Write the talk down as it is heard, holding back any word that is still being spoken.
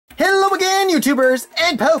YouTubers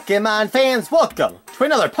and Pokemon fans, welcome to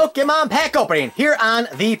another Pokemon pack opening here on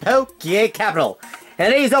the Poke Capital. In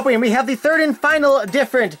today's opening, we have the third and final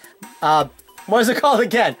different, what is it called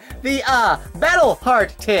again? The Battle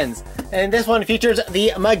Heart tins. And this one features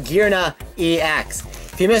the Magearna EX.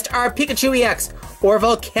 If you missed our Pikachu EX or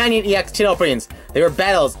Volcanion EX tin openings, they were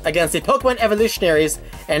battles against the Pokemon Evolutionaries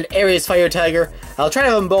and Aries Fire Tiger. I'll try to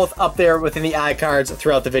have them both up there within the iCards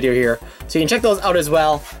throughout the video here, so you can check those out as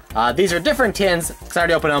well. These are different tins, because I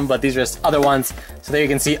already opened them, but these are just other ones. So there you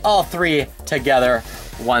can see all three together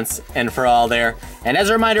once and for all there. And as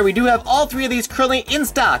a reminder, we do have all three of these currently in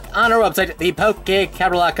stock on our website,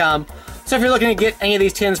 thepokecapital.com. So if you're looking to get any of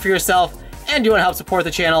these tins for yourself and you want to help support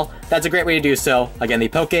the channel, that's a great way to do so. Again,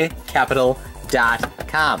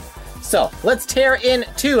 thepokecapital.com. So let's tear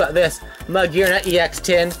into this Magearna EX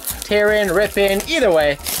tin. Tear in, rip in, either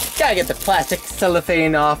way. Gotta get the plastic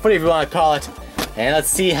cellophane off, whatever you want to call it. And let's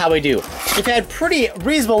see how we do. We've had pretty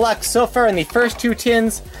reasonable luck so far in the first two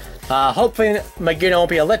tins. Hopefully Magearna won't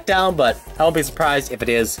be a letdown, but I won't be surprised if it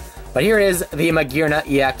is. But here is the Magearna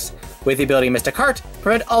EX with the ability Mystic Heart.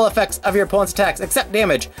 Prevent all effects of your opponent's attacks except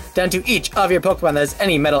damage done to each of your Pokemon that has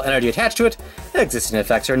any metal energy attached to it. The existing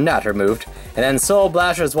effects are not removed. And then Soul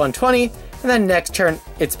Blaster is 120, and then next turn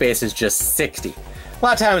its base is just 60. A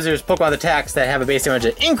lot of times there's Pokemon attacks that have a base damage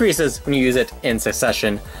that increases when you use it in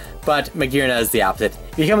succession, but Magearna is the opposite.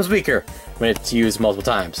 It becomes weaker when it's used multiple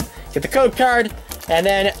times. Get the code card, and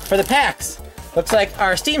then for the packs, looks like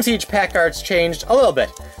our Steam Siege pack arts changed a little bit.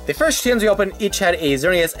 The first tins we opened each had a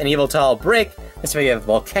Xerneas and Yveltal break. This way we have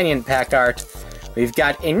Volcanion pack art. We've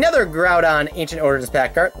got another Groudon Ancient Origins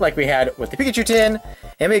pack art, like we had with the Pikachu tin.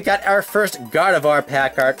 And we've got our first Gardevoir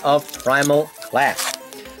pack art of Primal Class.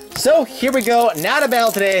 So here we go, not a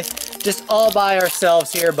battle today, just all by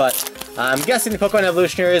ourselves here, but I'm guessing the Pokemon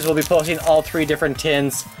Evolutionaries will be posting all three different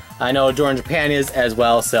tins. I know Jordan Japan is as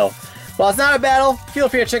well, so while it's not a battle, feel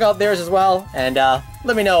free to check out theirs as well, and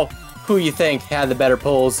let me know who you think had the better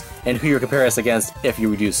pulls and who you compare us against if you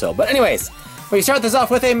would do so. But anyways, we start this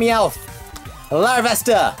off with a Meowth,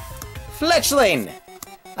 Larvesta, Fletchling,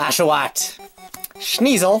 Oshawott,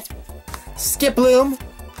 Sneasel, Skiploom,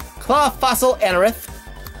 Claw Fossil Anorith,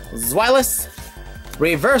 Zweilous,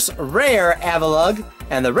 Reverse Rare Avalugg,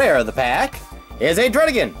 and the rare of the pack is a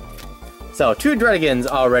Dredigan. So two Dredigans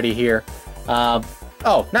already here.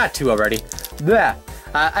 Oh, not two already. Bleh.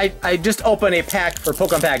 I just opened a pack for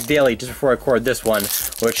Pokemon Pack Daily just before I record this one,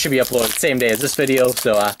 which should be uploaded the same day as this video.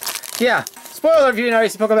 So yeah, spoiler if you didn't already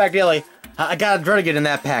see Pokemon Pack Daily, I got a Dredigan in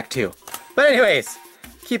that pack too. But anyways,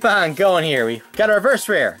 keep on going here. We got a reverse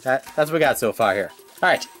rare. That's what we got so far here. All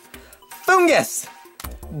right, Fungus,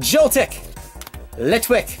 Joltik,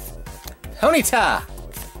 Litwick, Ponyta,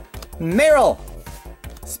 Meryl,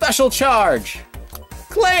 Special Charge,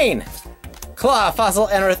 Clane, Claw Fossil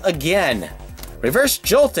Anorith again, Reverse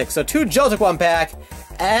Joltik, so two Joltik one pack,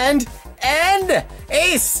 and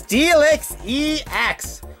a Steelix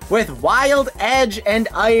EX with Wild Edge and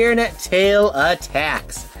Iron Tail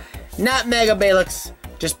attacks. Not Mega Balix,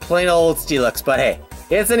 just plain old Steelix, but hey,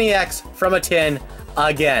 it's an EX from a tin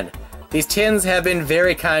again. These tins have been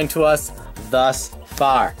very kind to us thus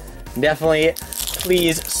far. Definitely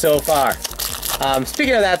pleased so far.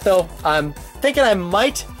 Speaking of that though, I'm thinking I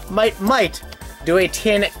might do a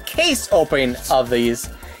tin case opening of these.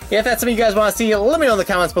 If that's something you guys want to see, let me know in the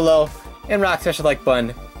comments below, and smash the like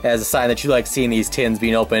button as a sign that you like seeing these tins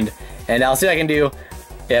being opened. And I'll see what I can do.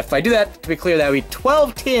 If I do that, to be clear, that would be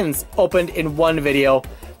 12 tins opened in one video,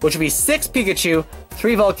 which would be 6 Pikachu,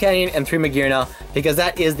 3 Volcanion, and 3 Magearna, because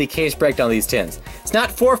that is the case breakdown of these tins. It's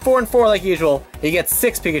not 4, 4, and 4 like usual. You get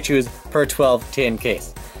 6 Pikachus per 12 tin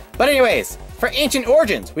case. But anyways, for Ancient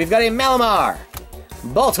Origins, we've got a Malamar,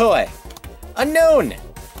 Baltoy, Unknown,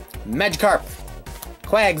 Magikarp,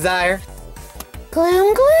 Quagsire,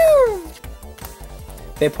 Gloom Gloom,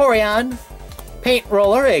 Vaporeon, Paint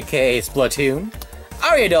Roller, aka Splatoon,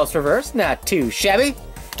 Ariados Reverse, not too shabby,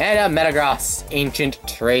 and a Metagross Ancient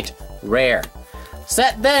Trait Rare. So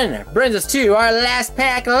that then brings us to our last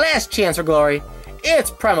pack, last chance for glory.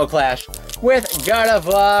 It's Primal Clash with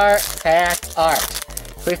Gardevoir pack art.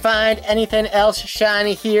 If we find anything else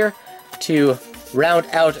shiny here to round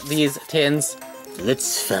out these tins,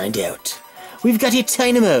 let's find out. We've got a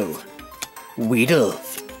Tynamo, Weedle,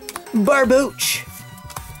 Barboach,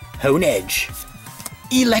 Honedge,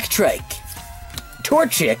 Electrike,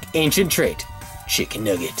 Torchic Ancient Trait, Chicken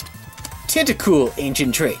Nugget, Tentacool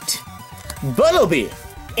Ancient Trait, Bunnelby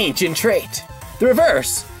Ancient Trait. The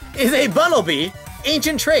reverse is a Bunnelby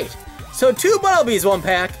Ancient Trait. So 2 Bunnelbys one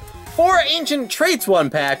pack, 4 Ancient Traits one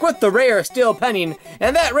pack with the rare still pending,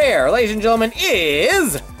 and that rare, ladies and gentlemen,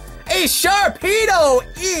 is a a Sharpedo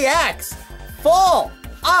EX full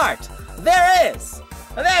art. There is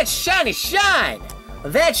that shiny shine,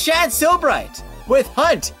 that shines so bright with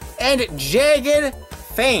Hunt and Jagged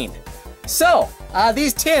Fane. So,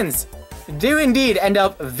 these tins do indeed end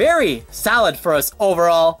up very solid for us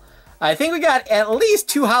overall. I think we got at least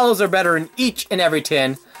 2 holos or better in each and every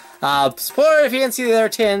tin. Spoiler if you didn't see the other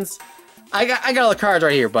tins, I got all the cards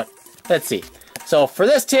right here, but let's see. So for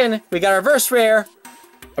this tin, we got a reverse rare,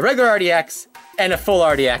 a regular RDX, and a full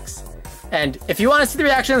RDX. And if you want to see the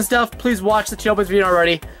reaction and stuff, please watch the tin opens video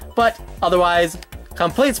already. But otherwise,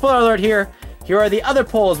 complete spoiler alert here. Here are the other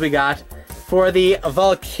pulls we got. For the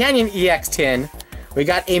Volcanion EX tin, we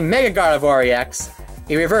got a Mega Gardevoir EX,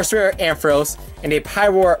 a reverse rare Ampharos, and a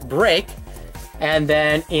Pyroar Break. And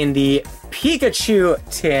then in the Pikachu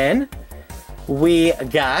tin, we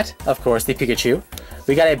got, of course, the Pikachu.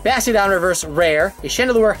 We got a Bastiodon reverse rare, a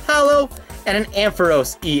Chandelure holo, and an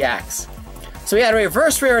Ampharos EX. So we had a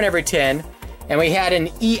reverse rare in every tin, and we had an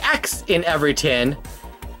EX in every tin,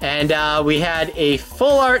 and we had a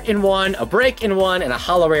full art in one, a break in one, and a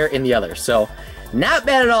holo rare in the other. So not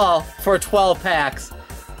bad at all for 12 packs.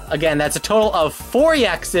 Again, that's a total of 4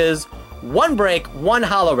 EXs, 1 break, 1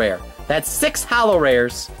 holo rare. That's 6 holo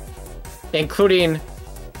rares, including,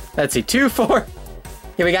 let's see, 2, 4.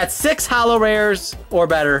 Yeah, we got 6 holo rares or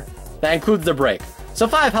better. That includes the break. So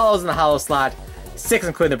 5 holos in the holo slot, 6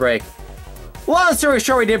 including the break. Long story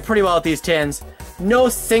short, we did pretty well with these tins. No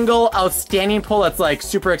single outstanding pull that's like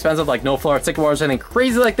super expensive, like no full art Sycamores or anything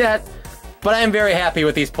crazy like that. But I am very happy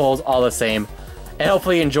with these pulls all the same. And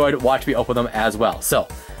hopefully you enjoyed watching me open them as well. So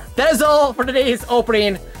that is all for today's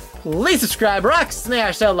opening. Please subscribe, rock,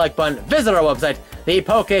 smash that like button, visit our website,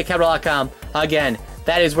 thepokecapital.com. Again,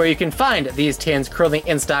 that is where you can find these tins currently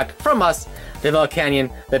in stock from us, the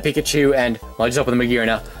Volcanion, the Pikachu, and, well, I just opened the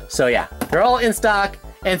Magearna. So yeah, they're all in stock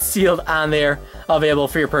and sealed on there, available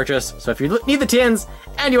for your purchase. So if you need the tins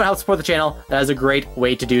and you want to help support the channel, that is a great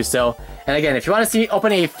way to do so. And again, if you want to see me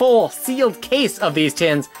open a full sealed case of these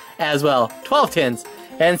tins as well, 12 tins,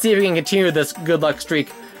 and see if we can continue this good luck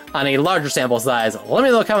streak on a larger sample size, let me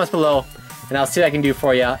know in the comments below, and I'll see what I can do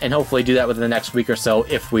for you, and hopefully do that within the next week or so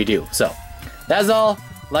if we do. So, that's all.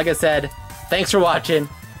 Like I said, thanks for watching,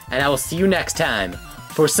 and I will see you next time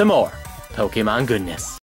for some more Pokemon goodness.